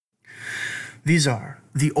These are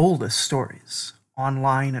the oldest stories,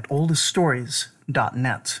 online at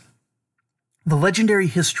oldeststories.net. The legendary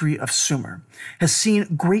history of Sumer has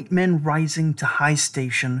seen great men rising to high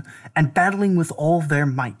station and battling with all their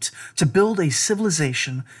might to build a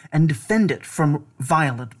civilization and defend it from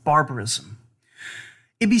violent barbarism.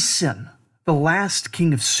 Ibbi-Sin, the last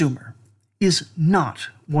king of Sumer, is not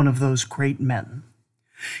one of those great men.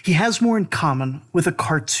 He has more in common with a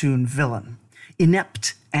cartoon villain,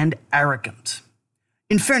 inept and arrogant.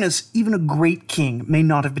 In fairness, even a great king may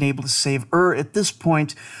not have been able to save at this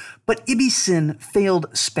point, but Ibbi-Sin failed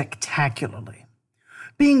spectacularly.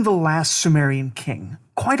 Being the last Sumerian king,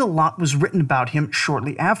 quite a lot was written about him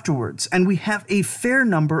shortly afterwards, and we have a fair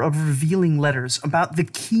number of revealing letters about the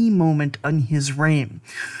key moment in his reign.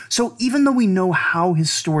 So even though we know how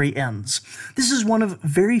his story ends, this is one of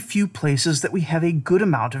very few places that we have a good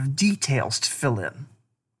amount of details to fill in.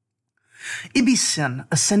 Ibbi-Sin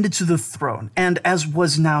ascended to the throne and, as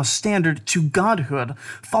was now standard, to godhood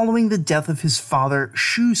following the death of his father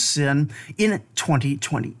Shu-Sin in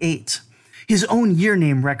 2028. His own year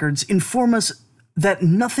name records inform us that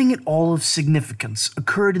nothing at all of significance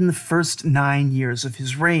occurred in the first 9 years of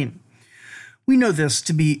his reign. We know this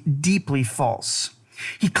to be deeply false.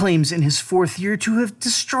 He claims in his 4th year to have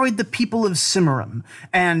destroyed the people of Cimmerim,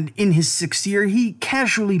 and in his 6th year he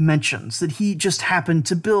casually mentions that he just happened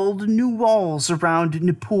to build new walls around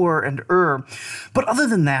Nippur and But other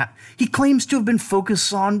than that, he claims to have been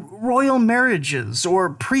focused on royal marriages or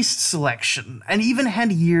priest selection, and even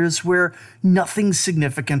had years where nothing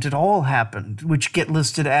significant at all happened, which get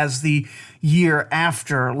listed as the year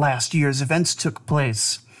after last year's events took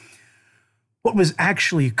place. What was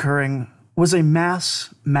actually occurring was a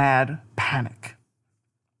mass mad panic.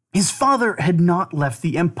 His father had not left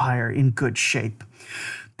the empire in good shape.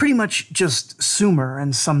 Pretty much just Sumer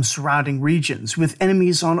and some surrounding regions, with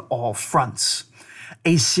enemies on all fronts.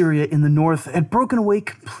 Assyria in the north had broken away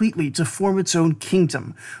completely to form its own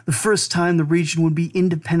kingdom, the first time the region would be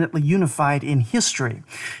independently unified in history,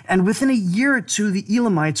 and within a year or two the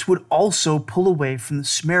Elamites would also pull away from the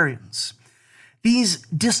Sumerians. These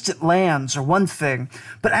distant lands are one thing,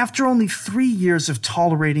 but after only 3 years of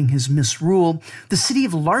tolerating his misrule, the city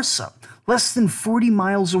of Larsa, less than 40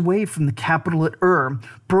 miles away from the capital at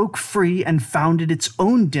broke free and founded its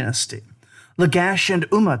own dynasty. Lagash and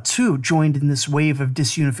Umma, too, joined in this wave of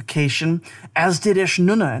disunification, as did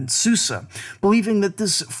Eshnunna and Susa, believing that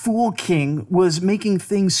this fool king was making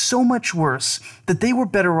things so much worse that they were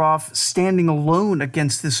better off standing alone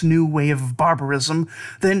against this new wave of barbarism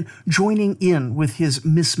than joining in with his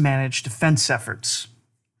mismanaged defense efforts.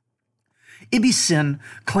 Ibbi-Sin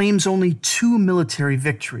claims only 2 military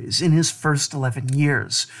victories in his first 11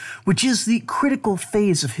 years, which is the critical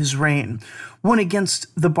phase of his reign, one against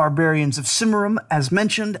the barbarians of Cimmerim, as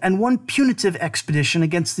mentioned, and one punitive expedition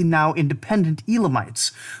against the now independent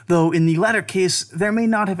Elamites, though in the latter case there may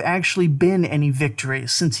not have actually been any victory,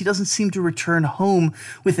 since he doesn't seem to return home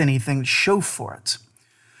with anything to show for it.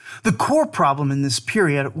 The core problem in this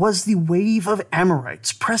period was the wave of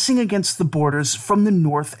Amorites pressing against the borders from the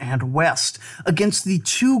north and west, against the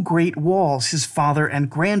 2 great walls his father and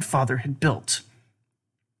grandfather had built.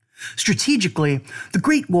 Strategically, the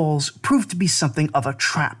Great Walls proved to be something of a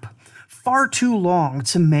trap, far too long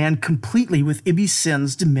to man completely with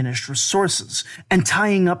Ibbi-Sin's diminished resources, and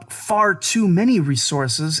tying up far too many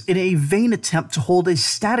resources in a vain attempt to hold a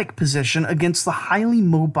static position against the highly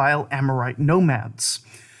mobile Amorite nomads.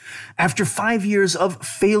 After 5 years of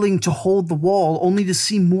failing to hold the wall, only to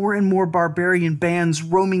see more and more barbarian bands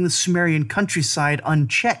roaming the Sumerian countryside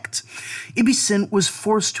unchecked, Ibbi-Sin was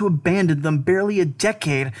forced to abandon them barely a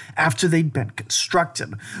decade after they'd been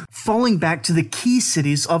constructed, falling back to the key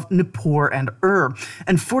cities of Nippur and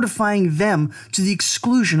and fortifying them to the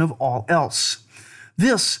exclusion of all else.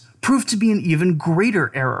 This proved to be an even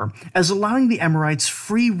greater error, as allowing the Amorites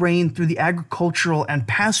free rein through the agricultural and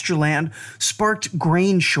pasture land sparked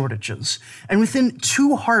grain shortages, and within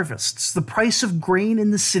 2 harvests the price of grain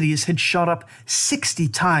in the cities had shot up 60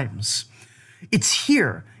 times. It's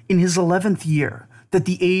here, in his 11th year, that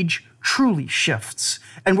the age truly shifts,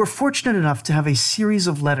 and we're fortunate enough to have a series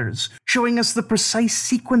of letters showing us the precise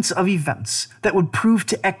sequence of events that would prove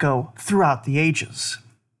to echo throughout the ages.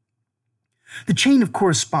 The chain of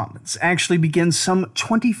correspondence actually begins some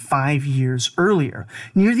 25 years earlier,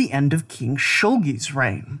 near the end of King Shulgi's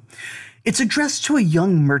reign. It's addressed to a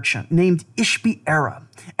young merchant named Ishbi-Era,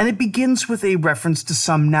 and it begins with a reference to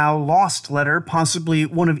some now lost letter, possibly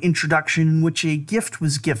one of introduction in which a gift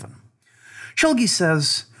was given. Shulgi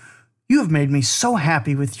says, "You have made me so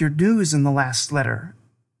happy with your news in the last letter,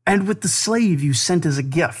 and with the slave you sent as a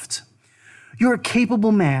gift. You're a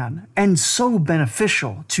capable man and so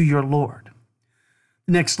beneficial to your lord.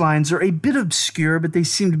 The next lines are a bit obscure, but they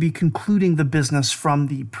seem to be concluding the business from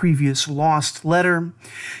the previous lost letter.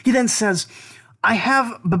 He then says, I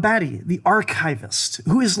have Babadi, the archivist,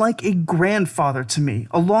 who is like a grandfather to me,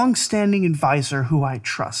 a long-standing advisor who I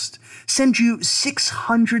trust. Send you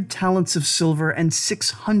 600 talents of silver and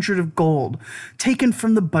 600 of gold, taken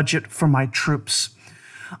from the budget for my troops.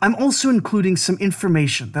 I'm also including some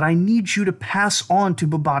information that I need you to pass on to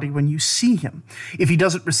Babadi when you see him. If he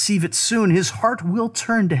doesn't receive it soon, his heart will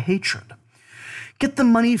turn to hatred. Get the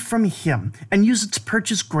money from him and use it to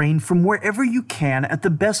purchase grain from wherever you can at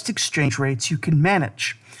the best exchange rates you can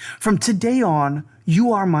manage. From today on,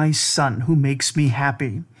 you are my son who makes me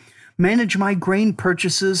happy. Manage my grain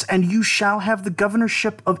purchases, and you shall have the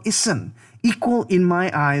governorship of Isin, equal in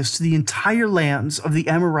my eyes to the entire lands of the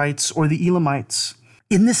Amorites or the Elamites.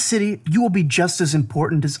 In this city, you will be just as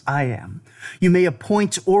important as I am. You may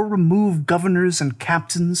appoint or remove governors and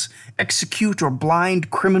captains, execute or blind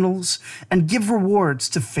criminals, and give rewards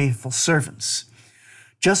to faithful servants.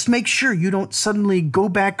 Just make sure you don't suddenly go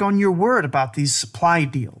back on your word about these supply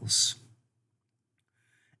deals.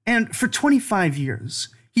 And for 25 years,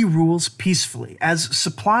 he rules peacefully as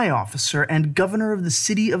supply officer and governor of the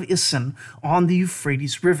city of Isin on the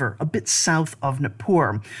Euphrates River, a bit south of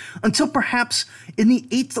Nippur, until perhaps in the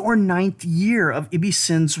 8th or 9th year of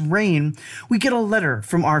Ibisin's reign, we get a letter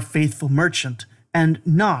from our faithful merchant, and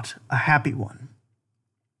not a happy one.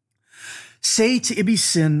 Say to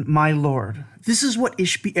Ibisin, my lord, this is what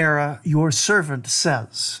Ishbi-Era, your servant,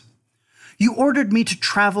 says. You ordered me to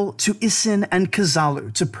travel to Isin and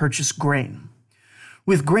Kazalu to purchase grain.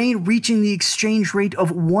 With grain reaching the exchange rate of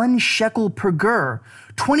 1 shekel per gur,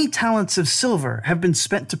 20 talents of silver have been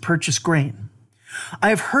spent to purchase grain. I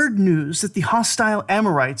have heard news that the hostile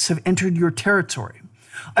Amorites have entered your territory.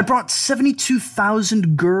 I brought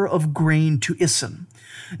 72,000 gur of grain to Isin.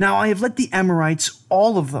 Now I have let the Amorites,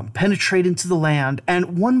 all of them, penetrate into the land,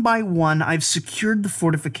 and one by one I've secured the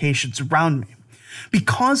fortifications around me.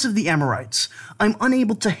 Because of the Amorites, I'm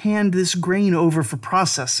unable to hand this grain over for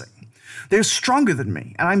processing. They're stronger than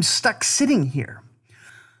me, and I'm stuck sitting here.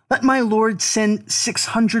 Let my lord send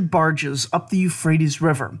 600 barges up the Euphrates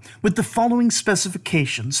River with the following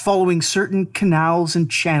specifications, following certain canals and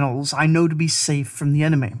channels I know to be safe from the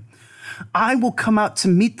enemy. I will come out to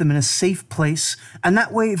meet them in a safe place, and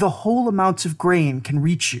that way the whole amount of grain can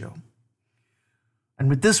reach you. And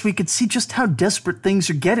with this, we could see just how desperate things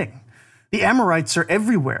are getting. The Amorites are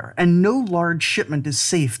everywhere, and no large shipment is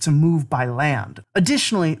safe to move by land.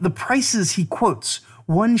 Additionally, the prices he quotes,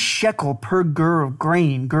 1 shekel per gur of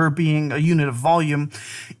grain, gur being a unit of volume,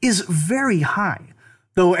 is very high,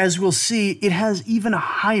 though as we'll see, it has even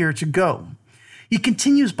higher to go. He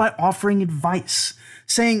continues by offering advice,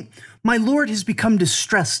 saying, my lord has become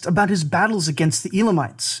distressed about his battles against the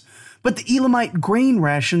Elamites. But the Elamite grain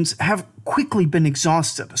rations have quickly been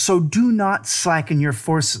exhausted, so do not slacken your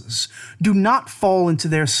forces. Do not fall into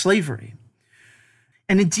their slavery.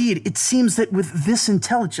 And indeed, it seems that with this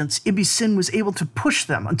intelligence, Ibisin was able to push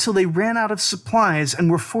them until they ran out of supplies and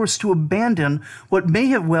were forced to abandon what may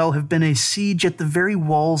have been a siege at the very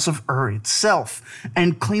walls of Ur itself,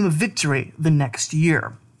 and claim a victory the next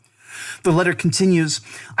year. The letter continues,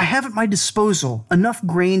 I have at my disposal enough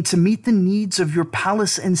grain to meet the needs of your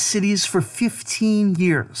palace and cities for 15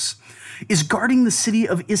 years. Is guarding the city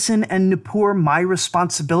of Isin and Nippur my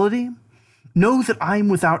responsibility? Know that I am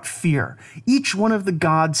without fear. Each one of the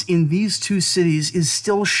gods in these 2 cities is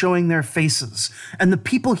still showing their faces, and the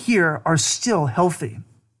people here are still healthy.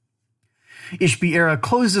 Ishbi-Era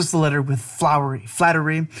closes the letter with flowery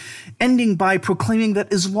flattery, ending by proclaiming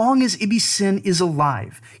that as long as Ibisin is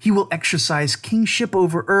alive, he will exercise kingship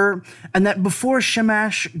over Ur, and that before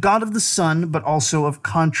Shamash, god of the sun, but also of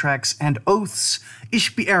contracts and oaths,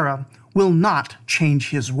 Ishbi-Era will not change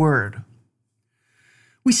his word.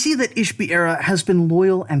 We see that Ishbi-Era has been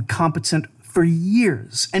loyal and competent for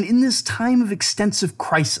years, and in this time of extensive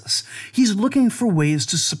crisis, he's looking for ways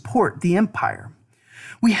to support the empire.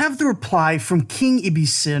 We have the reply from King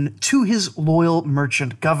Ibisin to his loyal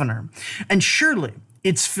merchant governor, and surely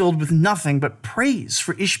it's filled with nothing but praise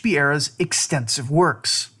for Ishbi-Era's extensive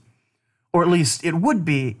works. Or at least it would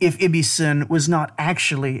be if Ibisin was not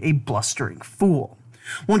actually a blustering fool.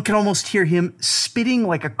 One can almost hear him spitting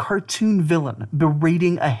like a cartoon villain,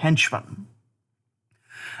 berating a henchman.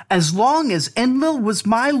 As long as Enlil was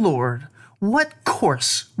my lord, what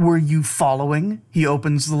course were you following? He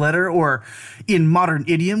opens the letter, or in modern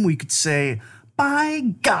idiom, we could say, by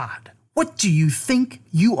God, what do you think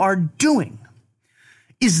you are doing?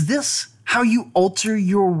 Is this how you alter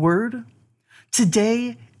your word?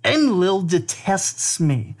 Today, Enlil detests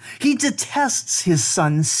me. He detests his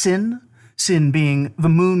son Sin, Sin being the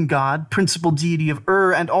moon god, principal deity of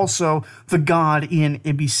and also the god in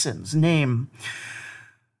Ibisin's name,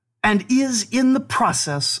 and is in the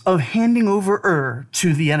process of handing over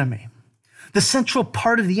to the enemy. The central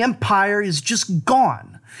part of the empire is just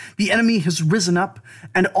gone. The enemy has risen up,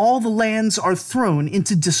 and all the lands are thrown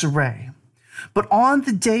into disarray. But on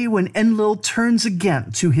the day when Enlil turns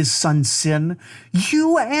again to his son Sin,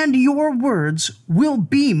 you and your words will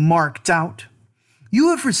be marked out. You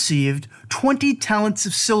have received 20 talents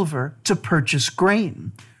of silver to purchase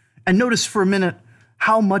grain. And notice for a minute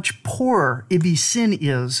how much poorer Ibisin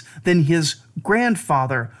is than his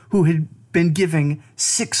grandfather, who had been giving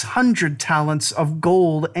 600 talents of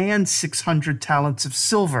gold and 600 talents of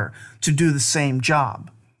silver to do the same job.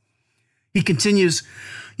 He continues,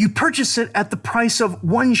 you purchase it at the price of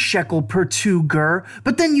 1 shekel per 2 gur,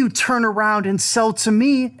 but then you turn around and sell to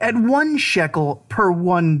me at 1 shekel per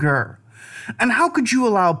 1 gur. And how could you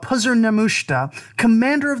allow Puzur-Nemushta,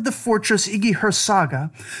 commander of the fortress Igi-Hirsaga,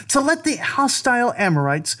 to let the hostile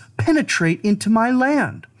Amorites penetrate into my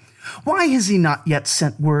land? Why has he not yet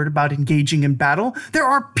sent word about engaging in battle? There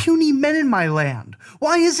are puny men in my land.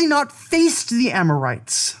 Why has he not faced the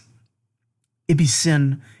Amorites?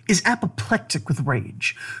 Ibisin is apoplectic with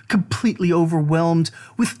rage, completely overwhelmed,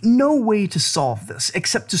 with no way to solve this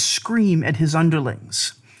except to scream at his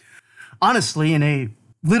underlings. Honestly, in a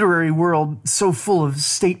literary world so full of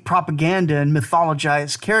state propaganda and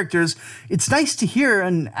mythologized characters, it's nice to hear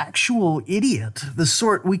an actual idiot, the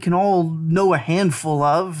sort we can all know a handful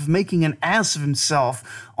of, making an ass of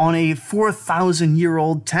himself on a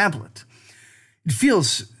 4,000-year-old tablet. It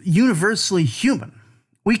feels universally human.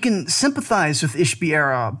 We can sympathize with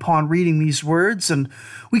Ishbi-Erra upon reading these words, and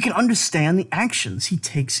we can understand the actions he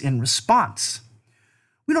takes in response.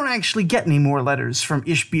 We don't actually get any more letters from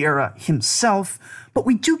Ishbi-Erra himself, but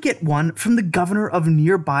we do get one from the governor of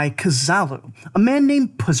nearby Kazallu, a man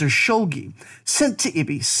named Puzur-Shulgi, sent to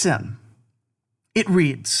Ibisin. It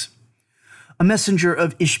reads, a messenger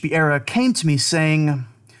of Ishbi-Erra came to me saying,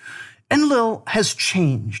 Enlil has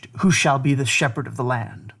changed who shall be the shepherd of the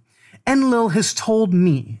land. Enlil has told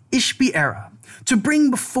me, Ishbi-Erra, to bring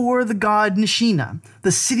before the god Nishina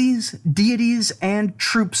the cities, deities, and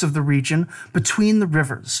troops of the region between the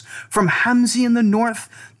rivers, from Hamzi in the north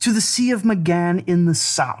to the Sea of Magan in the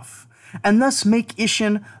south, and thus make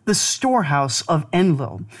Ishin the storehouse of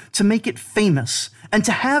Enlil, to make it famous, and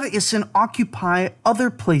to have Isin occupy other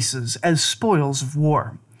places as spoils of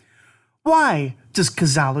war. Why does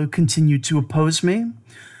Kazallu continue to oppose me?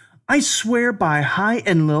 I swear by High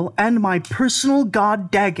Enlil and my personal god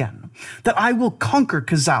Dagan that I will conquer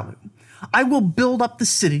Kazallu. I will build up the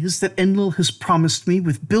cities that Enlil has promised me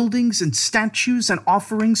with buildings and statues and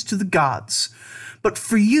offerings to the gods. But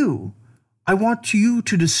for you, I want you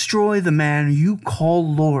to destroy the man you call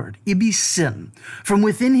Lord, Ibisin, from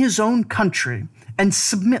within his own country and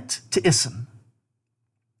submit to Isin.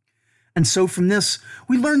 And so from this,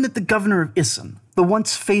 we learn that the governor of Isin, the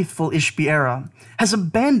once faithful Ishbi-Erra, has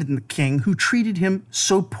abandoned the king who treated him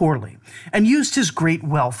so poorly and used his great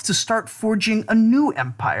wealth to start forging a new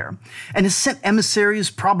empire, and has sent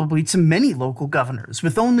emissaries probably to many local governors,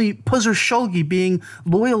 with only Puzur-Shulgi being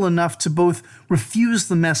loyal enough to both refuse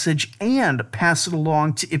the message and pass it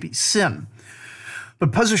along to Ibisin.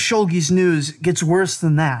 But Puzur-Shulgi's news gets worse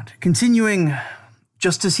than that, continuing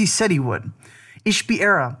just as he said he would.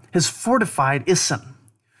 Ishbi-Erra has fortified Isin.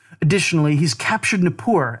 Additionally, he's captured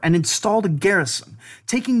Nippur and installed a garrison,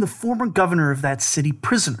 taking the former governor of that city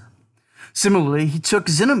prisoner. Similarly, he took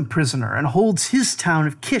Zinnam prisoner and holds his town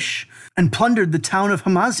of Kish and plundered the town of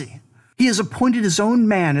Hamazi. He has appointed his own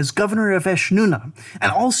man as governor of Eshnunna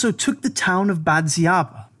and also took the town of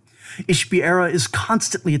Badziaba. Ishbi-Erra is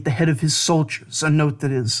constantly at the head of his soldiers, a note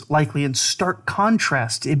that is likely in stark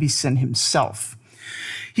contrast to Ibisin himself.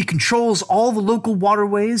 He controls all the local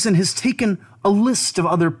waterways and has taken a list of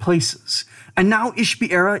other places. And now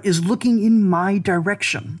Ishbi-Erra is looking in my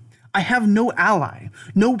direction. I have no ally,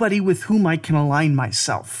 nobody with whom I can align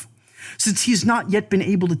myself. Since he's not yet been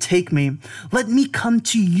able to take me, let me come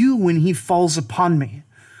to you when he falls upon me.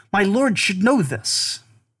 My lord should know this.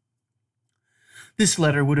 This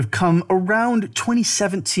letter would have come around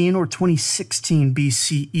 2017 or 2016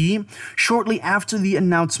 BCE, shortly after the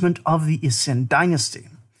announcement of the Isin dynasty.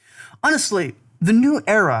 Honestly, the new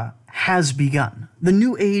era has begun. The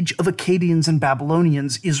new age of Akkadians and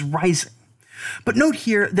Babylonians is rising. But note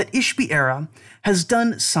here that Ishbi-Erra has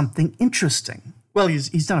done something interesting. Well,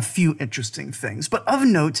 he's done a few interesting things, but of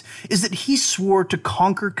note is that he swore to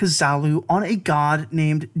conquer Kazallu on a god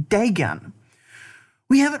named Dagan.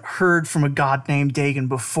 We haven't heard from a god named Dagon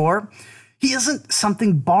before. He isn't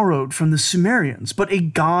something borrowed from the Sumerians, but a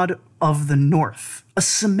god of the north, a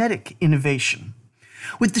Semitic innovation.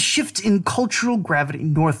 With the shift in cultural gravity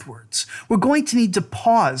northwards, we're going to need to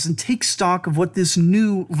pause and take stock of what this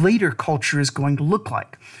new, later culture is going to look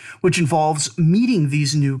like, which involves meeting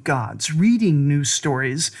these new gods, reading new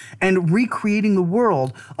stories, and recreating the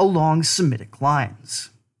world along Semitic lines.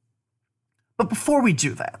 But before we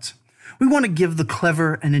do that, we want to give the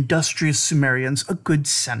clever and industrious Sumerians a good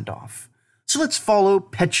send-off. So let's follow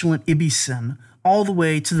petulant Ibbi-Sin all the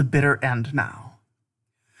way to the bitter end now.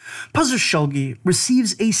 Puzur-Shulgi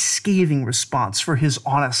receives a scathing response for his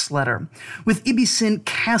honest letter, with Ibbi-Sin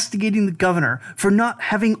castigating the governor for not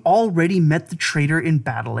having already met the traitor in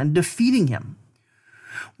battle and defeating him.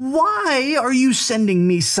 "Why are you sending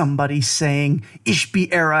me somebody saying,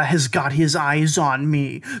 'Ishbi-Era has got his eyes on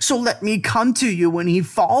me, so let me come to you when he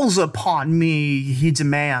falls upon me,' he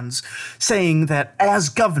demands, saying that as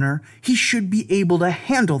governor he should be able to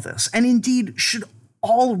handle this, and indeed should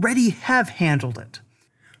already have handled it.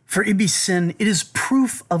 For Ibbi-Sin, it is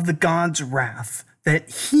proof of the god's wrath that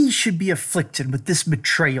he should be afflicted with this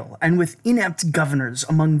betrayal and with inept governors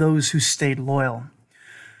among those who stayed loyal.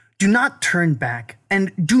 Do not turn back,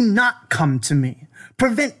 and do not come to me.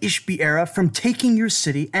 Prevent Ishbi-Era from taking your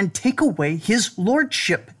city and take away his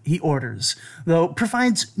lordship," he orders, though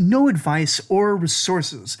provides no advice or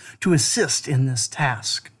resources to assist in this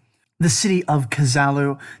task. The city of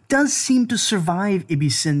Kazallu does seem to survive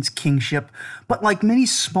Ibbi-Sin's kingship, but like many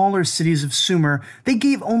smaller cities of Sumer, they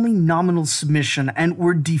gave only nominal submission and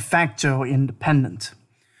were de facto independent.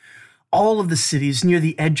 All of the cities near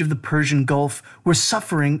the edge of the Persian Gulf were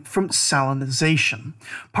suffering from salinization,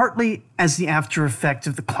 partly as the after effect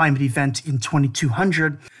of the climate event in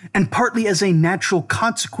 2200, and partly as a natural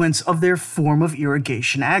consequence of their form of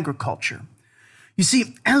irrigation agriculture. You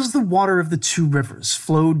see, as the water of the two rivers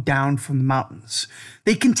flowed down from the mountains,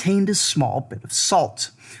 they contained a small bit of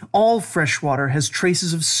salt. All fresh water has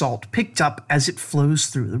traces of salt picked up as it flows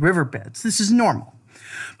through the riverbeds. This is normal.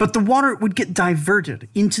 But the water would get diverted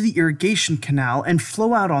into the irrigation canal and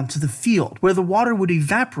flow out onto the field, where the water would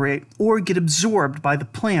evaporate or get absorbed by the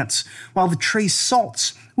plants, while the trace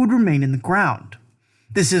salts would remain in the ground.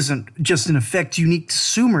 This isn't just an effect unique to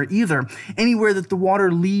Sumer either. Anywhere that the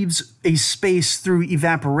water leaves a space through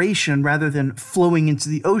evaporation rather than flowing into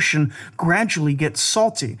the ocean gradually gets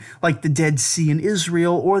salty, like the Dead Sea in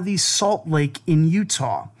Israel or the Salt Lake in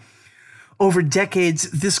Utah. Over decades,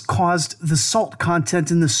 this caused the salt content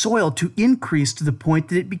in the soil to increase to the point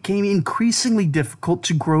that it became increasingly difficult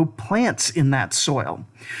to grow plants in that soil.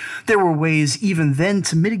 There were ways even then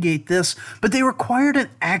to mitigate this, but they required an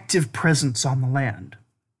active presence on the land.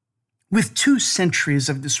 With 2 centuries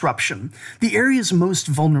of disruption, the areas most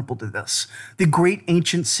vulnerable to this, the great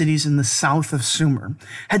ancient cities in the south of Sumer,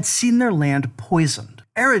 had seen their land poisoned.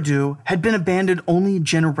 Eridu had been abandoned only a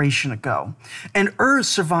generation ago, and Ur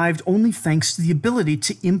survived only thanks to the ability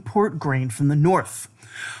to import grain from the north.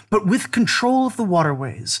 But with control of the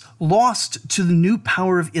waterways lost to the new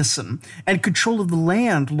power of Isin, and control of the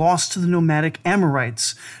land lost to the nomadic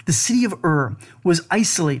Amorites, the city of Ur was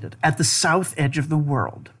isolated at the south edge of the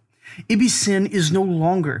world. Ibbi-Sin is no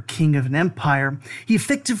longer king of an empire. He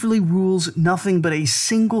effectively rules nothing but a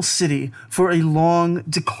single city for a long,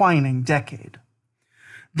 declining decade.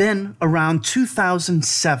 Then, around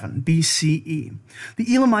 2007 BCE,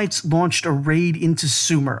 the Elamites launched a raid into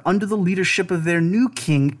Sumer under the leadership of their new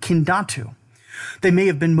king, Kindatu. They may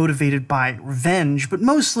have been motivated by revenge, but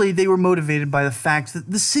mostly they were motivated by the fact that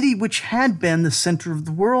the city, which had been the center of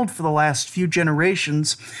the world for the last few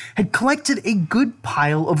generations, had collected a good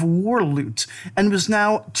pile of war loot and was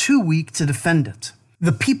now too weak to defend it.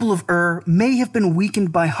 The people of Ur may have been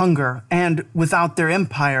weakened by hunger and without their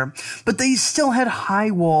empire, but they still had high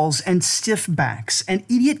walls and stiff backs, and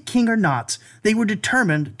idiot king or not, they were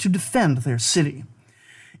determined to defend their city.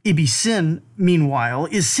 Ibbi-Sin, meanwhile,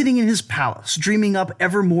 is sitting in his palace, dreaming up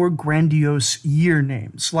ever more grandiose year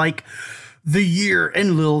names, like "The year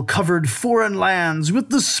Enlil covered foreign lands with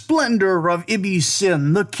the splendor of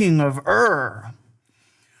Ibbi-Sin, the king of Ur."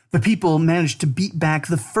 The people managed to beat back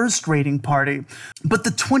the first raiding party, but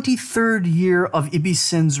the 23rd year of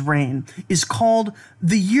Ibbi-Sin's reign is called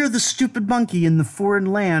the year the stupid monkey in the foreign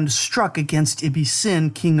land struck against Ibbi-Sin,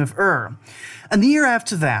 king of Ur. And the year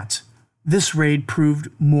after that, this raid proved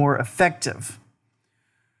more effective.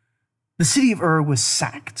 The city of Ur was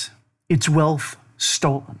sacked, its wealth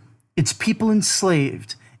stolen, its people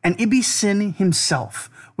enslaved, and Ibbi-Sin himself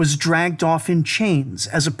was dragged off in chains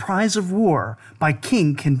as a prize of war by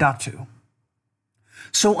King Kindatu.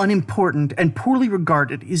 So unimportant and poorly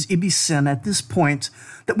regarded is Ibbi-Sin at this point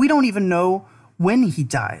that we don't even know when he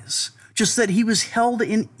dies, just that he was held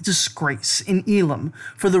in disgrace in Elam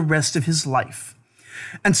for the rest of his life.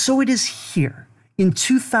 And so it is here, in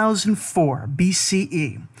 2004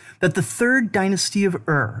 BCE, that the third dynasty of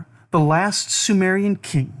Ur, the last Sumerian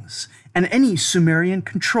kings, and any Sumerian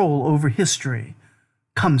control over history,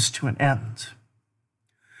 comes to an end.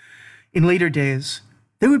 In later days,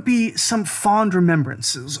 there would be some fond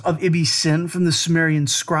remembrances of Ibbi-Sin from the Sumerian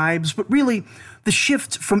scribes, but really, the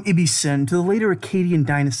shift from Ibbi-Sin to the later Akkadian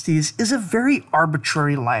dynasties is a very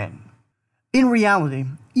arbitrary line. In reality,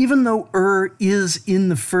 even though Ur is in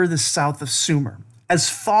the furthest south of Sumer, as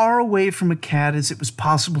far away from Akkad as it was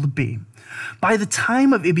possible to be, by the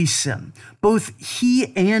time of Ibbi-Sin, both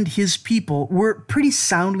he and his people were pretty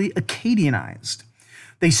soundly Akkadianized.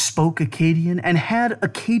 They spoke Akkadian and had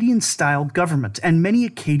Akkadian-style government and many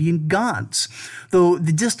Akkadian gods. Though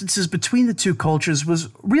the distances between the two cultures was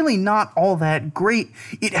really not all that great,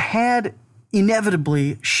 it had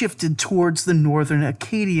inevitably shifted towards the northern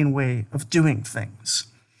Akkadian way of doing things.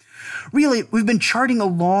 Really, we've been charting a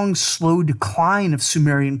long, slow decline of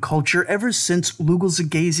Sumerian culture ever since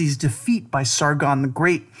Lugal-Zaghazi's defeat by Sargon the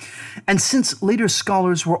Great, and since later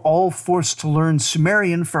scholars were all forced to learn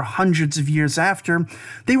Sumerian for hundreds of years after,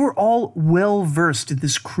 they were all well versed in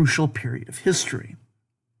this crucial period of history.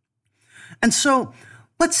 And so,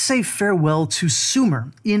 let's say farewell to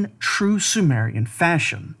Sumer in true Sumerian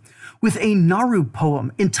fashion, with a Naru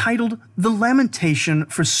poem entitled The Lamentation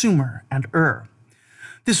for Sumer and Ur.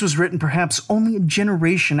 This was written perhaps only a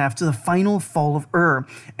generation after the final fall of Ur,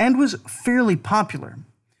 and was fairly popular.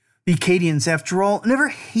 The Akkadians, after all, never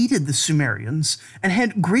hated the Sumerians, and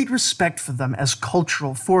had great respect for them as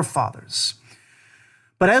cultural forefathers.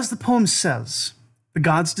 But as the poem says, the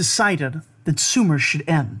gods decided that Sumer should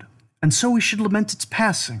end, and so we should lament its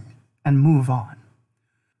passing and move on.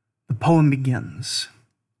 The poem begins.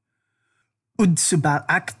 Udsubar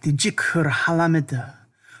akti jikhur halameda.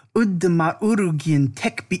 To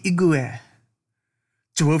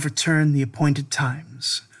overturn the appointed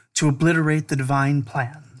times, to obliterate the divine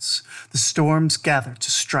plans, the storms gather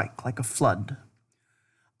to strike like a flood.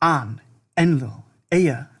 An, Enlil,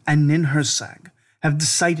 Ea, and Ninhursag have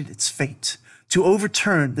decided its fate, to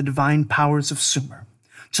overturn the divine powers of Sumer,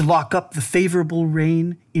 to lock up the favorable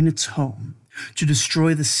rain in its home, to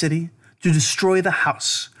destroy the city, to destroy the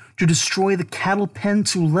house, to destroy the cattle pen,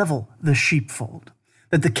 to level the sheepfold.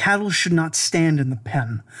 That the cattle should not stand in the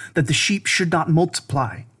pen, that the sheep should not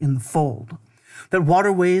multiply in the fold, that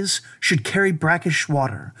waterways should carry brackish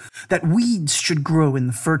water, that weeds should grow in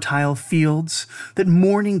the fertile fields, that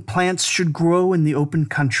mourning plants should grow in the open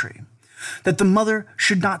country, that the mother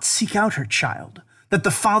should not seek out her child, that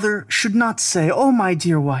the father should not say, "Oh, my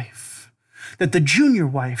dear wife," that the junior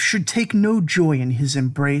wife should take no joy in his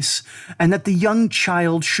embrace, and that the young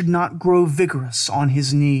child should not grow vigorous on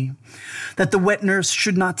his knee, that the wet nurse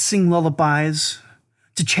should not sing lullabies,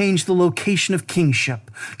 to change the location of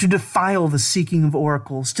kingship, to defile the seeking of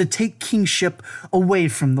oracles, to take kingship away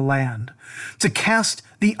from the land, to cast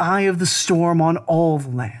the eye of the storm on all the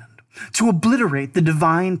land, to obliterate the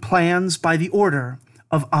divine plans by the order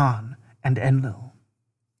of An and Enlil.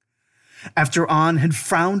 After An had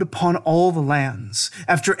frowned upon all the lands,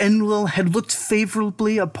 after Enlil had looked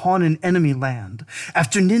favorably upon an enemy land,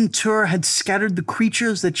 after Nintur had scattered the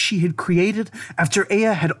creatures that she had created, after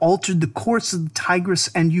Ea had altered the course of the Tigris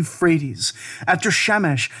and Euphrates, after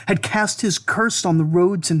Shamash had cast his curse on the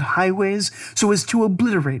roads and highways so as to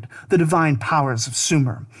obliterate the divine powers of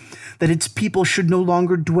Sumer, that its people should no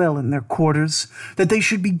longer dwell in their quarters, that they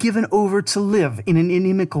should be given over to live in an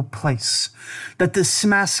inimical place, that the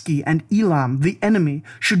Smaski and Elam, the enemy,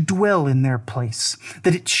 should dwell in their place,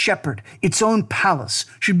 that its shepherd, its own palace,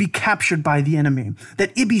 should be captured by the enemy,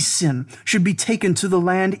 that Ibbi-Sin should be taken to the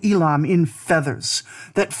land Elam in feathers,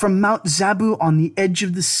 that from Mount Zabu on the edge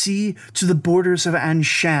of the sea to the borders of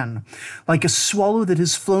Anshan, like a swallow that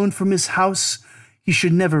has flown from his house, he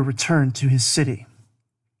should never return to his city.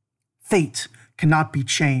 Fate cannot be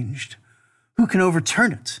changed. Who can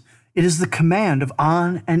overturn it? It is the command of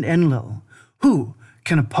An and Enlil. Who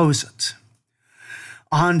can oppose it?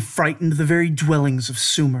 An frightened the very dwellings of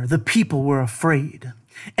Sumer. The people were afraid.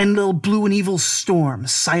 Enlil blew an evil storm.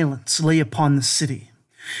 Silence lay upon the city.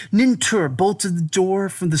 Nintur bolted the door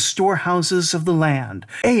from the storehouses of the land.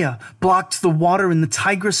 Ea blocked the water in the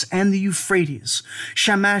Tigris and the Euphrates.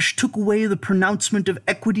 Shamash took away the pronouncement of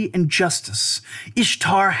equity and justice.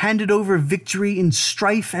 Ishtar handed over victory in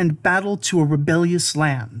strife and battle to a rebellious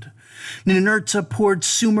land. Ninurta poured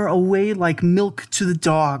Sumer away like milk to the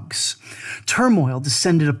dogs. Turmoil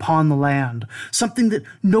descended upon the land, something that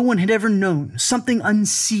no one had ever known, something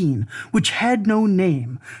unseen, which had no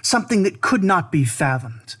name, something that could not be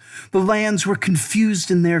fathomed. The lands were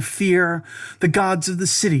confused in their fear. The gods of the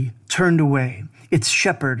city turned away. Its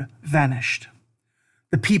shepherd vanished.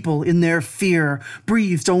 The people, in their fear,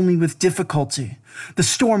 breathed only with difficulty. The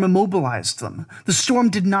storm immobilized them. The storm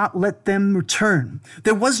did not let them return.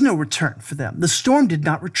 There was no return for them. The storm did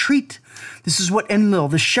not retreat. This is what Enlil,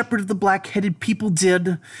 the shepherd of the black-headed people,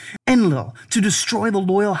 did. Enlil, to destroy the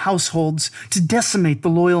loyal households, to decimate the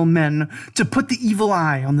loyal men, to put the evil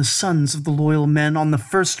eye on the sons of the loyal men, on the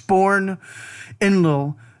firstborn.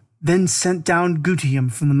 Enlil then sent down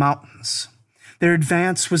Gutium from the mountains. Their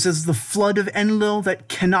advance was as the flood of Enlil that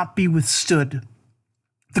cannot be withstood.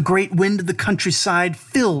 The great wind of the countryside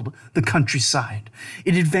filled the countryside.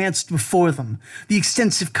 It advanced before them. The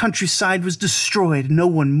extensive countryside was destroyed. No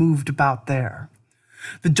one moved about there.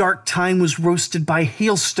 The dark time was roasted by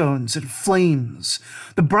hailstones and flames.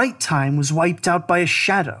 The bright time was wiped out by a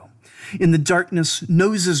shadow. In the darkness,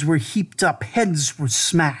 noses were heaped up, heads were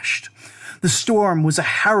smashed. The storm was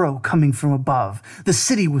a harrow coming from above. The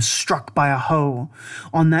city was struck by a hoe.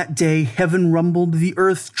 On that day, heaven rumbled, the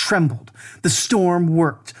earth trembled. The storm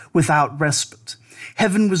worked without respite.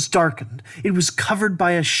 Heaven was darkened. It was covered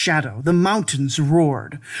by a shadow. The mountains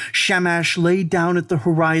roared. Shamash lay down at the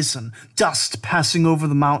horizon, dust passing over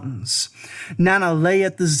the mountains. Nana lay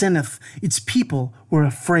at the zenith. Its people were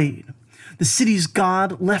afraid. The city's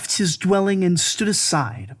god left his dwelling and stood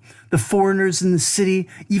aside. The foreigners in the city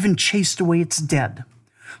even chased away its dead.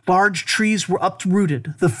 Large trees were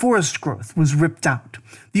uprooted. The forest growth was ripped out.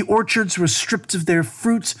 The orchards were stripped of their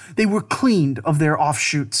fruits. They were cleaned of their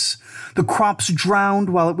offshoots. The crops drowned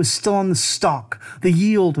while it was still on the stalk. The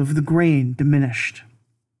yield of the grain diminished.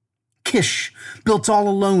 Kish, built all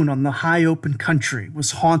alone on the high open country,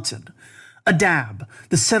 was haunted. Adab,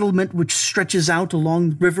 the settlement which stretches out along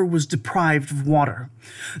the river, was deprived of water.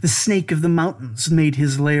 The snake of the mountains made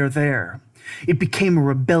his lair there. It became a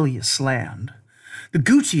rebellious land. The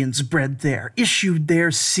Gutians bred there, issued their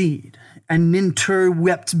seed, and Nintur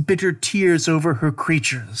wept bitter tears over her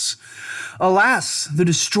creatures. Alas, the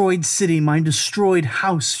destroyed city, my destroyed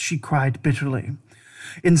house, she cried bitterly.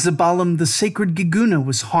 In Zabalam, the sacred Giguna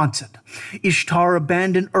was haunted. Ishtar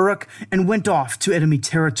abandoned Uruk and went off to enemy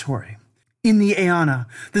territory. In the Aeana,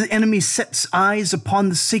 the enemy sets eyes upon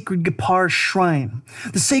the sacred Gepar shrine.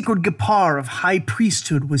 The sacred Gepar of high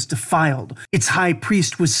priesthood was defiled. Its high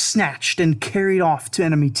priest was snatched and carried off to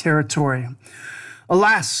enemy territory.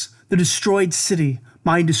 Alas, the destroyed city,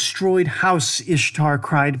 my destroyed house, Ishtar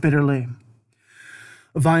cried bitterly.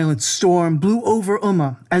 A violent storm blew over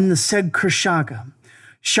Umma and the Seg Kershaga.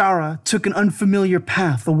 Shara took an unfamiliar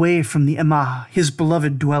path away from the Emah, his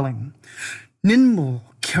beloved dwelling. Ninmul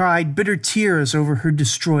cried bitter tears over her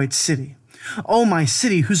destroyed city. "Oh, my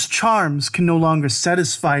city, whose charms can no longer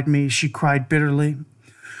satisfy me," she cried bitterly.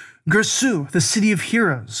 Gursu, the city of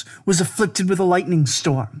heroes, was afflicted with a lightning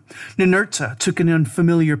storm. Ninurta took an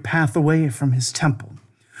unfamiliar path away from his temple.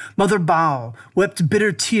 Mother Baal wept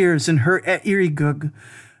bitter tears in her Irigug.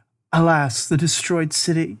 "Alas, the destroyed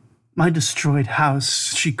city, my destroyed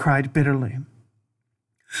house," she cried bitterly.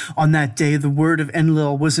 On that day, the word of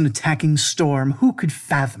Enlil was an attacking storm. Who could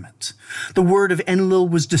fathom it? The word of Enlil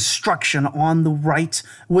was destruction on the right,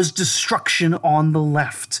 was destruction on the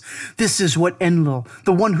left. This is what Enlil,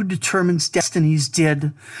 the one who determines destinies,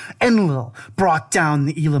 did. Enlil brought down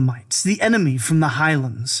the Elamites, the enemy from the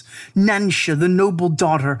highlands. Nansha, the noble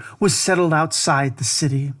daughter, was settled outside the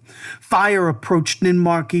city. Fire approached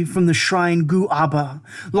Ninmarki from the shrine Gu Abba.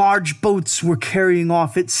 Large boats were carrying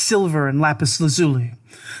off its silver and lapis lazuli.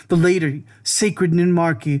 The later sacred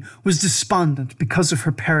Ninmarki was despondent because of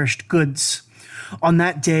her perished goods. On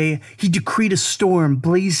that day, he decreed a storm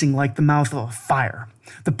blazing like the mouth of a fire.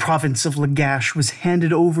 The province of Lagash was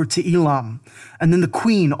handed over to Elam, and then the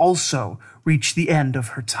queen also reached the end of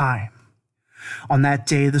her time. On that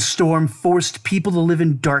day, the storm forced people to live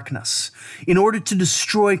in darkness. In order to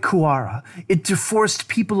destroy Kuara, it forced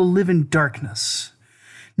people to live in darkness.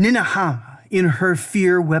 Ninahama, in her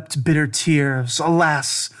fear, wept bitter tears.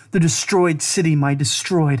 "Alas, the destroyed city, my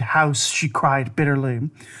destroyed house," she cried bitterly.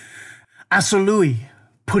 Asolui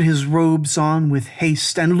put his robes on with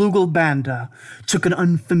haste, and Lugalbanda took an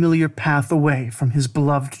unfamiliar path away from his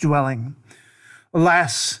beloved dwelling.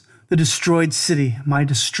 "Alas, the destroyed city, my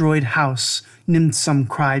destroyed house," Nimsam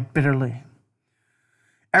cried bitterly.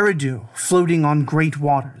 Eridu, floating on great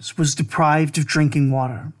waters, was deprived of drinking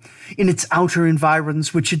water. In its outer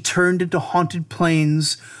environs, which had turned into haunted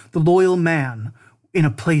plains, the loyal man in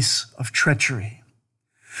a place of treachery.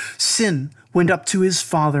 Sin went up to his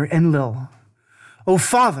father Enlil. "O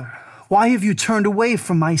father, why have you turned away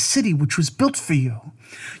from my city which was built for you?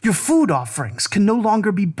 Your food offerings can no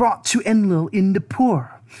longer be brought to Enlil in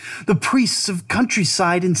Nippur. The priests of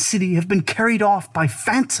countryside and city have been carried off by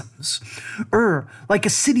phantoms. Like a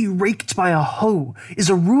city raked by a hoe, is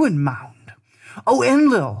a ruin mound. O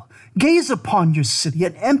Enlil, gaze upon your city,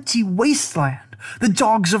 an empty wasteland. The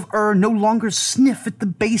dogs of no longer sniff at the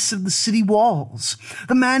base of the city walls.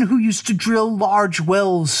 The man who used to drill large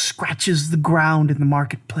wells scratches the ground in the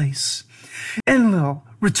marketplace. Enlil,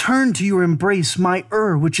 return to your embrace, my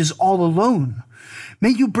which is all alone. May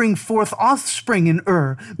you bring forth offspring in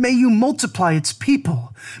May you multiply its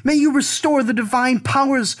people. May you restore the divine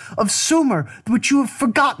powers of Sumer, which you have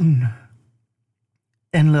forgotten."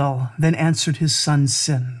 Enlil then answered his son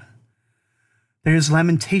Sin. "There is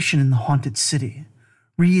lamentation in the haunted city.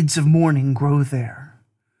 Reeds of mourning grow there.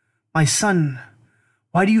 My son,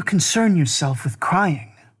 why do you concern yourself with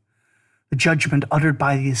crying? The judgment uttered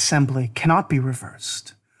by the assembly cannot be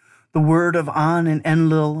reversed. The word of An and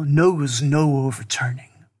Enlil knows no overturning.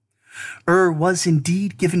 Was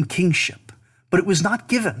indeed given kingship, but it was not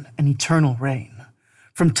given an eternal reign.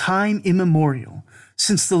 From time immemorial,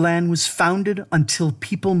 since the land was founded until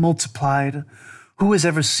people multiplied, who has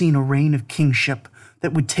ever seen a reign of kingship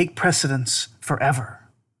that would take precedence forever?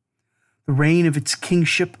 The reign of its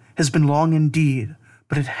kingship has been long indeed,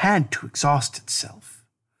 but it had to exhaust itself.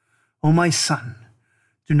 O my son,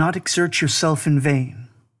 do not exert yourself in vain.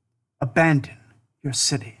 Abandon your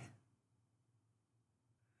city."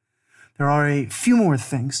 There are a few more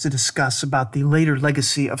things to discuss about the later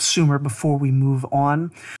legacy of Sumer before we move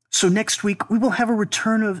on. So next week, we will have a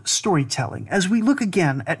return of storytelling as we look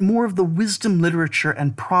again at more of the wisdom literature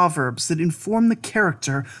and proverbs that inform the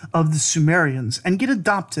character of the Sumerians and get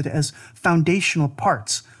adopted as foundational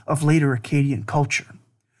parts of later Akkadian culture.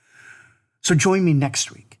 So join me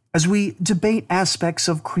next week as we debate aspects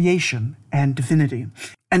of creation and divinity,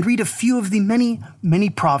 and read a few of the many, many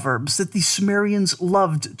proverbs that the Sumerians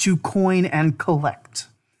loved to coin and collect.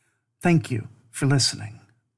 Thank you for listening.